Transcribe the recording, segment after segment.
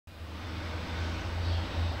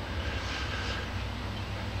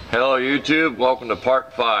Hello YouTube, welcome to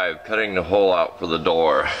part 5, cutting the hole out for the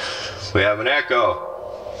door. We have an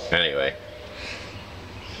echo. Anyway.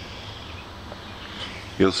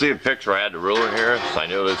 You'll see a picture. I had the ruler here, so I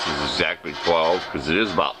know this is exactly 12, because it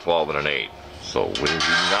is about 12 and 1/8. So we do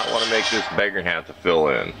not want to make this bigger and have to fill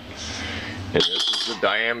in. And this is the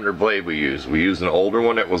diameter blade we use. We use an older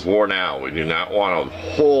one that was worn out. We do not want a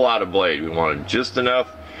whole lot of blade. We wanted just enough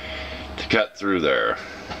to cut through there.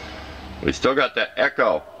 We still got that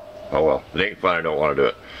echo. Oh well, it ain't fun, I don't want to do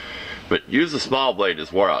it. But use the small blade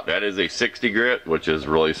that's wore out. That is a 60 grit, which is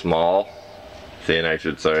really small. Thin, I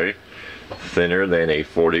should say. Thinner than a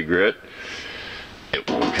 40 grit. It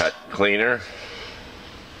will cut cleaner.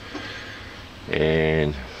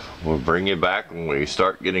 And we'll bring you back when we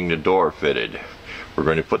start getting the door fitted. We're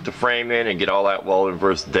going to put the frame in and get all that welded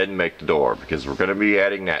first, then make the door, because we're going to be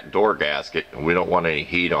adding that door gasket and we don't want any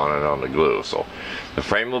heat on it on the glue. So the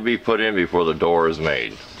frame will be put in before the door is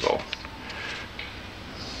made. So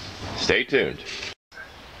stay tuned.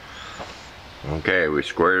 Okay, we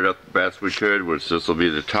squared it up the best we could, which this will be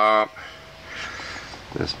the top.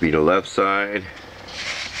 This will be the left side.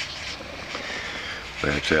 We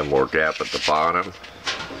actually have more gap at the bottom.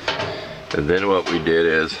 And then what we did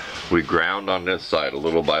is we ground on this side a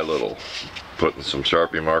little by little, putting some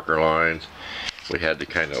Sharpie marker lines. We had to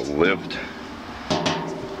kind of lift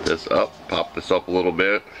this up, pop this up a little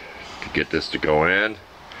bit to get this to go in.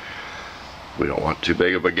 We don't want too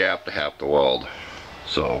big of a gap to have to weld.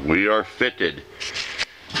 So we are fitted.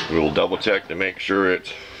 We will double check to make sure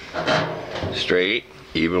it's straight,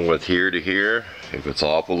 even with here to here. If it's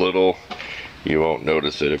off a little, you won't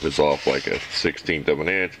notice it. If it's off like a 1/16 of an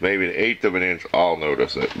inch, maybe an 1/8 of an inch, I'll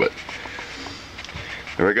notice it. But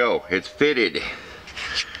there we go, it's fitted.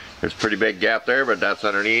 There's a pretty big gap there, but that's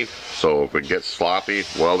underneath, so if it gets sloppy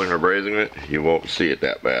welding or brazing it, you won't see it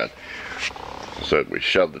that bad. So we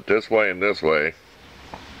shoved it this way and this way.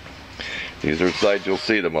 These are the sides you'll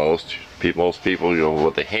see the most. Most people, you know,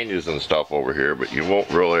 with the hinges and stuff over here, but you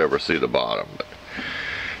won't really ever see the bottom. But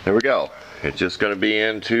there we go. It's just going to be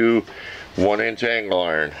into 1-inch angle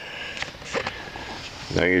iron.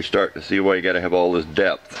 Now you start to see why you got to have all this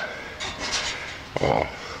depth. Oh,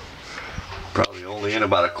 probably only in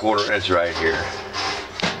about a 1/4 inch right here.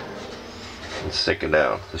 It's sticking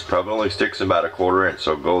down. This probably only sticks about a 1/4 inch,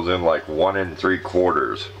 so it goes in like 1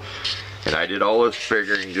 3/4. And I did all this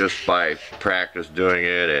figuring just by practice doing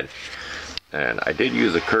it, and I did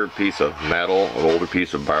use a curved piece of metal, an older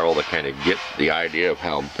piece of barrel, to kind of get the idea of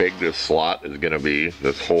how big this slot is going to be,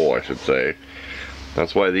 this hole I should say.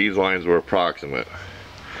 That's why these lines were approximate.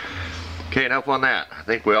 Okay, enough on that. I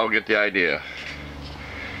think we all get the idea.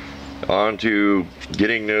 On to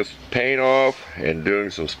getting this paint off and doing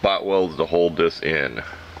some spot welds to hold this in.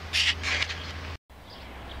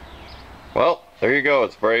 Well, there you go,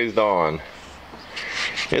 it's brazed on.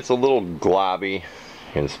 It's a little globby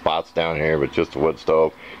in spots down here, but just a wood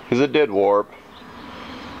stove, because it did warp.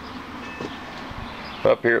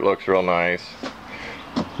 Up here it looks real nice.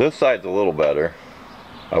 This side's a little better.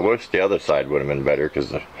 I wish the other side would have been better, because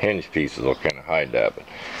the hinge pieces will kind of hide that. But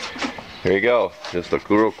here you go, just a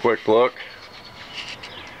real quick look.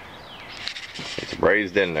 It's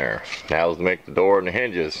brazed in there. Now let's make the door and the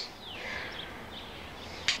hinges.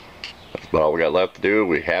 That's about all we got left to do.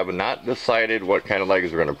 We have not decided what kind of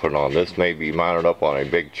legs we're going to put on. This may be mounted up on a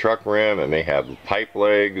big truck rim. It may have pipe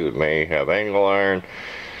legs. It may have angle iron.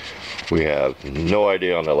 We have no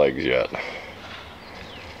idea on the legs yet.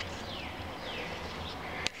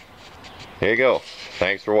 There you go.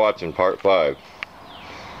 Thanks for watching part 5.